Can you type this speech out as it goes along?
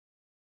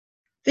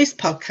This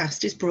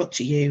podcast is brought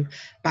to you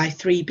by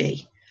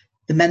 3B,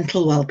 the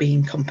Mental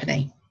Wellbeing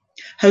Company,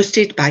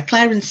 hosted by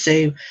Claire and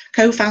Sue,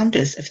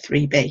 co-founders of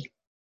 3B.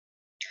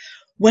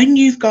 When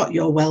you've got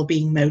your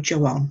wellbeing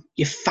mojo on,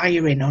 you're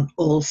firing on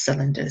all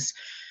cylinders.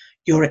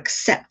 You're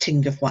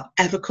accepting of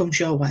whatever comes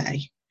your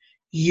way.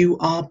 You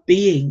are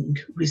being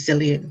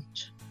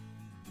resilient.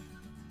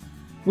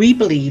 We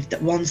believe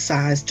that one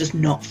size does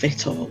not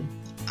fit all,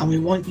 and we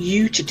want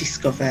you to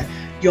discover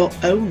your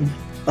own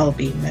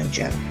wellbeing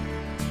mojo.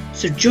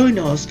 So join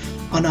us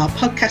on our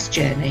podcast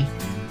journey,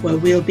 where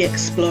we'll be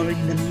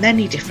exploring the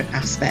many different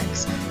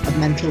aspects of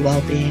mental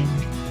wellbeing,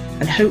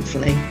 and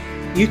hopefully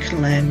you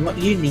can learn what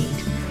you need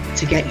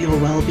to get your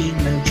wellbeing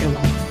mojo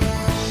on.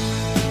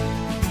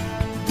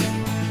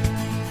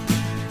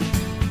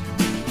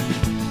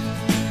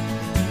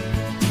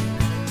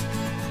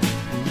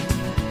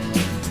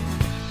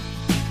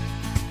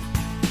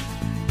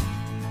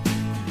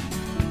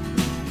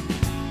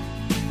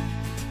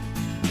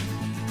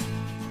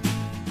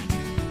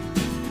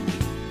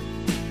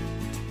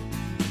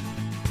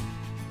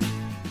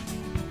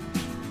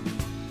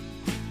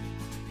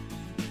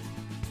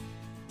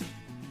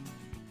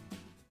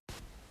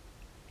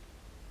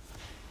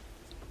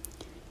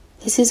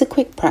 This is a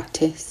quick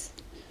practice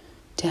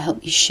to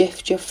help you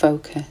shift your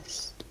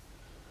focus,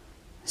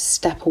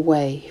 step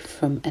away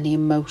from any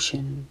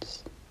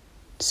emotions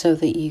so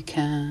that you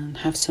can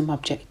have some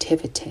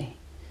objectivity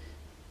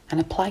and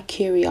apply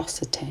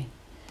curiosity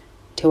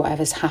to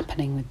whatever's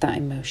happening with that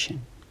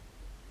emotion.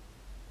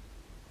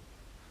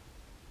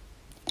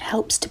 It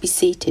helps to be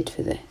seated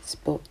for this,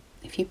 but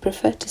if you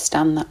prefer to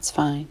stand, that's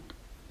fine.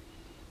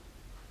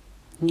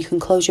 And you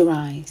can close your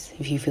eyes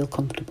if you feel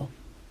comfortable.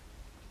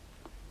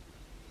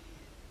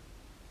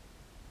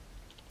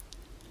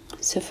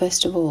 So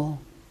first of all,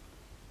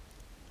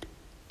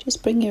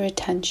 just bring your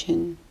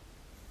attention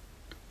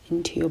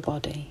into your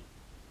body.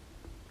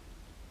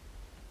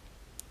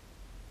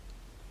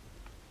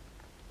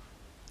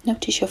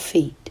 Notice your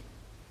feet.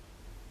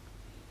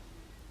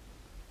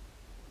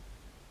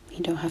 You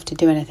don't have to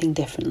do anything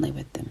differently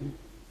with them.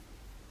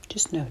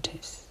 Just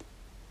notice.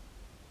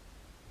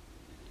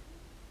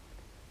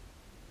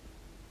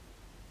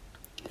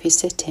 If you're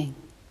sitting,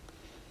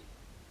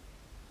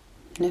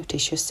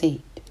 notice your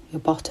seat, your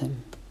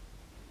bottom.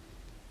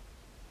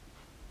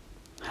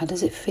 How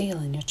does it feel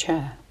in your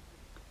chair?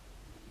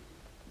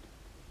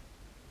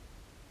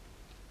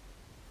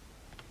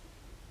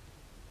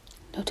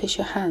 Notice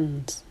your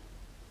hands.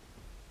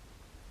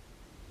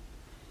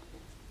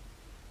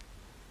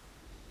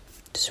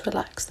 Just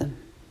relax them.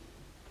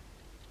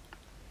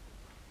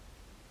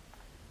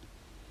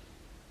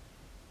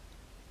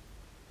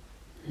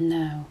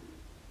 Now,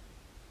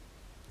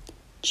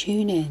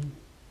 tune in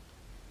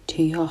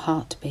to your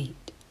heartbeat.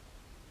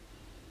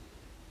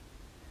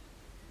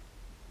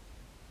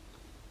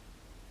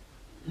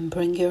 And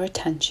bring your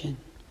attention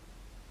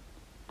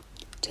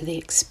to the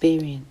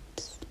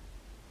experience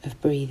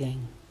of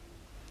breathing.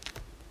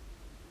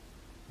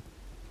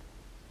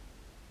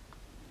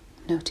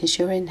 Notice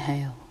your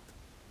inhale.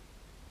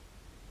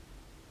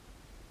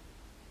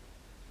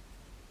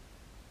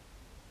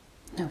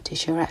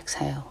 Notice your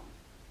exhale.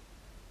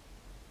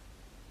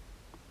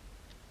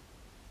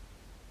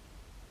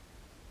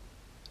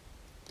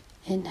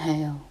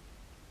 Inhale,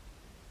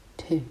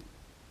 2,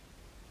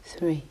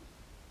 3,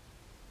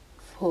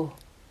 4.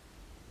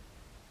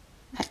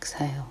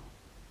 Exhale,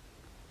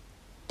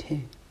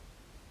 2,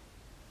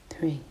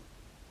 3,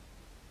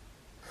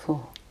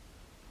 4.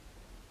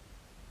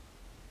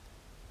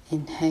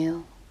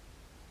 Inhale,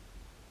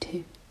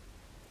 2,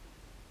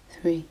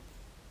 3,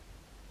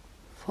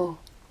 4.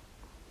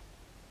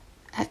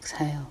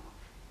 Exhale,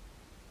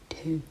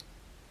 2,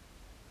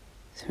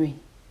 3,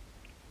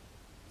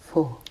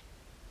 4.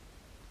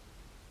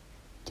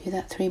 Do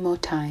that 3 more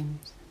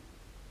times.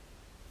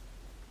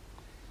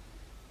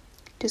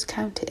 Just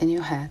count it in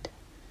your head.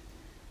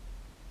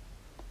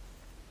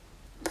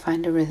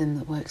 Find a rhythm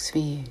that works for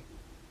you.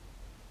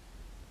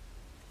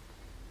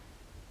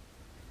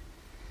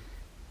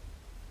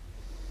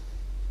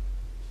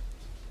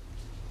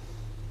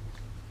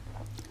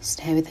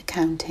 Stay with the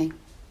counting.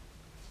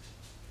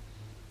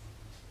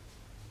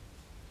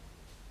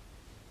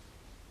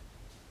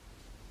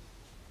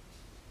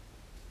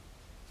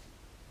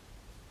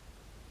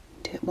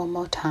 Do it one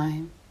more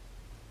time.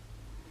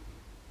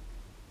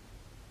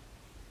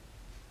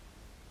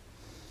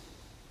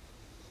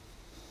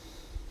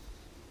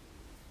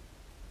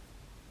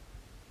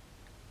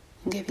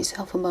 And give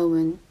yourself a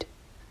moment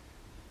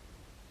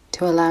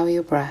to allow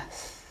your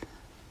breath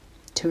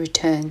to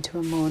return to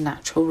a more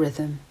natural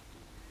rhythm.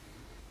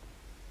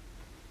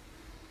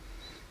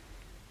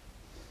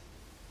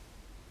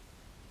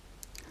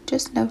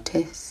 Just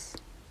notice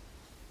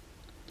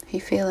if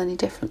you feel any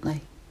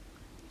differently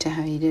to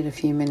how you did a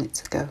few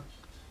minutes ago.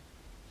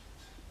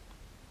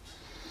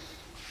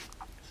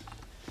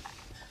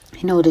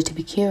 In order to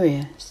be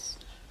curious,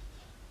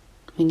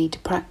 we need to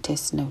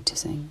practice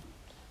noticing.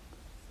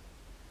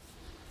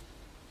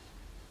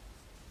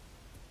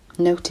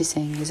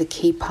 Noticing is a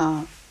key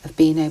part of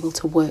being able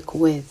to work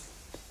with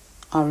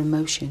our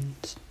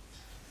emotions.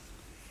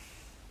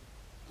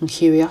 And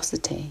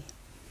curiosity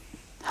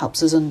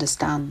helps us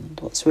understand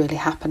what's really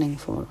happening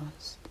for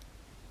us.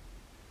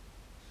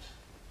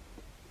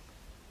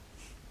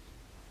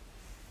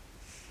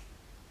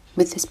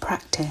 With this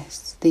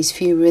practice, these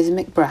few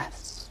rhythmic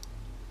breaths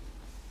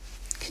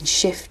can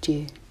shift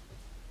you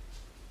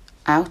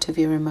out of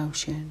your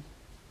emotion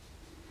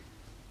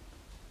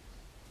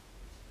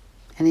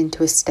and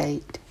into a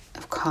state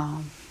of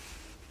calm.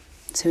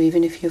 So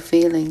even if you're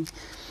feeling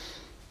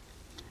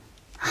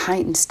a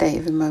heightened state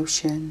of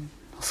emotion,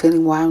 or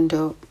feeling wound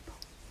up,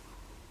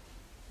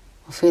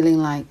 or feeling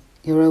like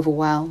you're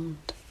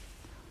overwhelmed,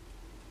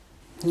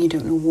 and you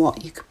don't know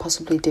what you could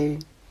possibly do,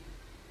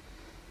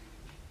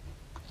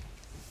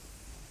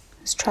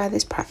 let's try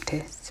this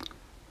practice.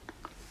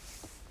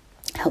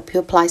 Help you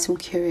apply some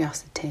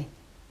curiosity.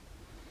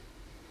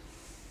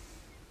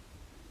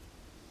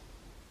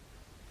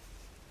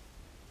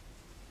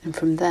 And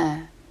from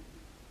there,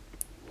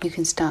 you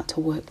can start to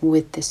work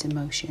with this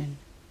emotion.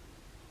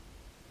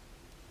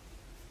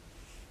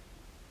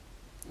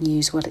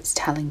 Use what it's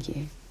telling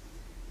you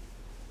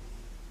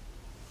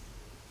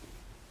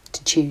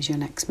to choose your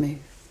next move.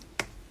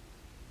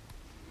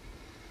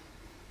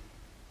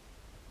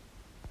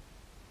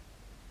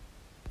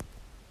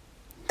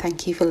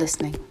 Thank you for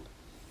listening.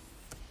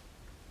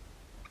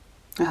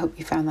 I hope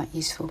you found that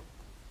useful.